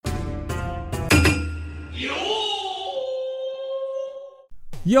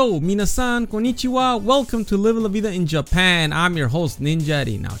Yo, minasan, konnichiwa. Welcome to Live La Vida in Japan. I'm your host, Ninja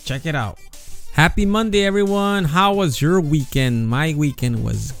Eddie. Now check it out. Happy Monday, everyone. How was your weekend? My weekend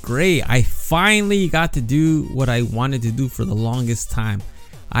was great. I finally got to do what I wanted to do for the longest time.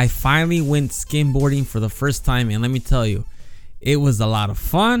 I finally went skimboarding for the first time, and let me tell you, it was a lot of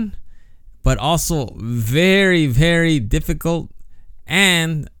fun, but also very, very difficult.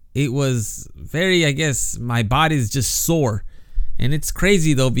 And it was very, my body's just sore. And it's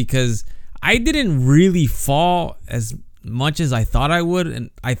crazy though, because I didn't really fall as much as I thought I would. And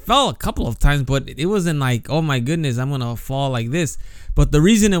I fell a couple of times, but it wasn't like, oh my goodness, I'm going to fall like this. But the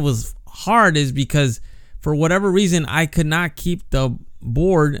reason it was hard is because for whatever reason, I could not keep the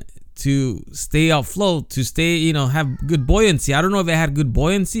board to stay afloat, to stay, have good buoyancy. I don't know if it had good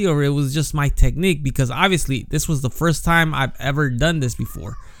buoyancy or it was just my technique, because obviously this was the first time I've ever done this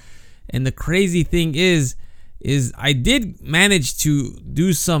before. And the crazy thing is I did manage to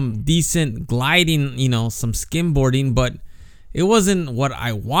do some decent gliding, some skimboarding, but it wasn't what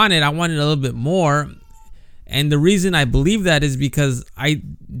I wanted. I wanted a little bit more. And the reason I believe that is because I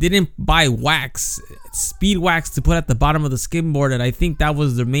didn't buy wax, speed wax, to put at the bottom of the skimboard. And I think that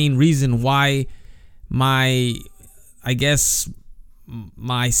was the main reason why my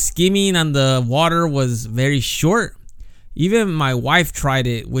skimming on the water was very short. Even my wife tried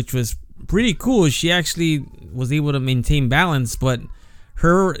it, which was pretty cool. She actually was able to maintain balance, but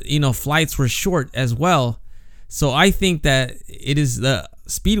her flights were short as well. So I think that it is the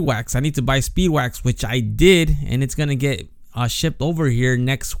speed wax. I need to buy speed wax, which I did, and it's gonna get shipped over here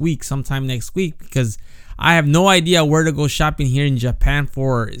sometime next week, because I have no idea where to go shopping here in Japan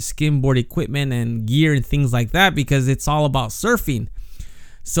for skimboard equipment and gear and things like that, because it's all about surfing.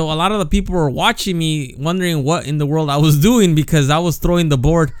 So a lot of the people were watching me wondering what in the world I was doing, because I was throwing the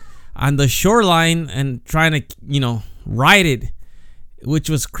board on the shoreline and trying to, ride it, which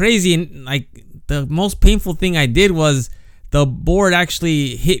was crazy. And like the most painful thing I did was the board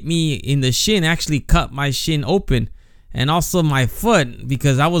actually hit me in the shin, actually cut my shin open, and also my foot,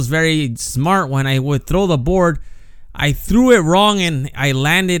 because I was very smart. When I would throw the board, I threw it wrong and I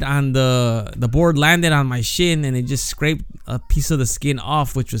landed on the board landed on my shin, and it just scraped a piece of the skin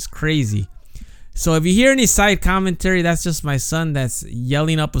off, which was crazy. So if you hear any side commentary, that's just my son that's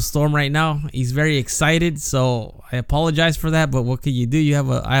yelling up a storm right now. He's very excited, so I apologize for that, but what can you do?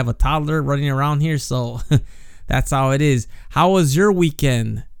 I have a toddler running around here, so that's how it is. How was your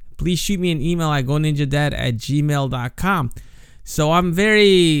weekend? Please shoot me an email at goninjadad@gmail.com. So I'm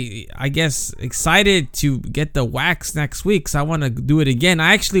very, excited to get the wax next week, so I want to do it again.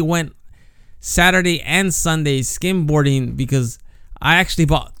 I actually went Saturday and Sunday skimboarding because I actually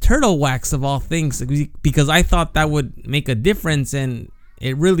bought turtle wax, of all things, because I thought that would make a difference, and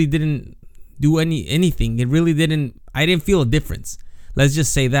it really didn't do anything. It really didn't. I didn't feel a difference. Let's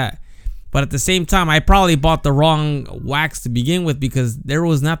just say that. But at the same time, I probably bought the wrong wax to begin with, because there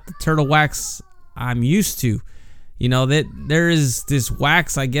was not the turtle wax I'm used to. That there is this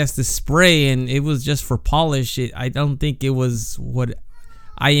wax, this spray, and it was just for polish. I don't think it was what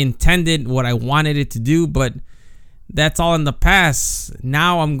I intended, what I wanted it to do, but that's all in the past.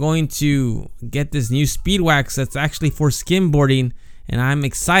 Now I'm going to get this new speed wax that's actually for skimboarding, and I'm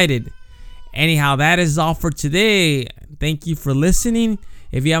excited. Anyhow, that is all for today. Thank you for listening.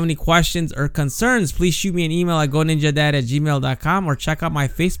 If you have any questions or concerns, please shoot me an email at goninjadad@gmail.com, or check out my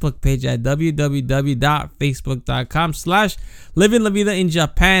Facebook page at www.facebook.com/Living La Vida in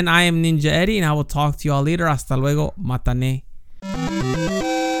Japan. I am Ninja Eddie, and I will talk to you all later. Hasta luego. Matane.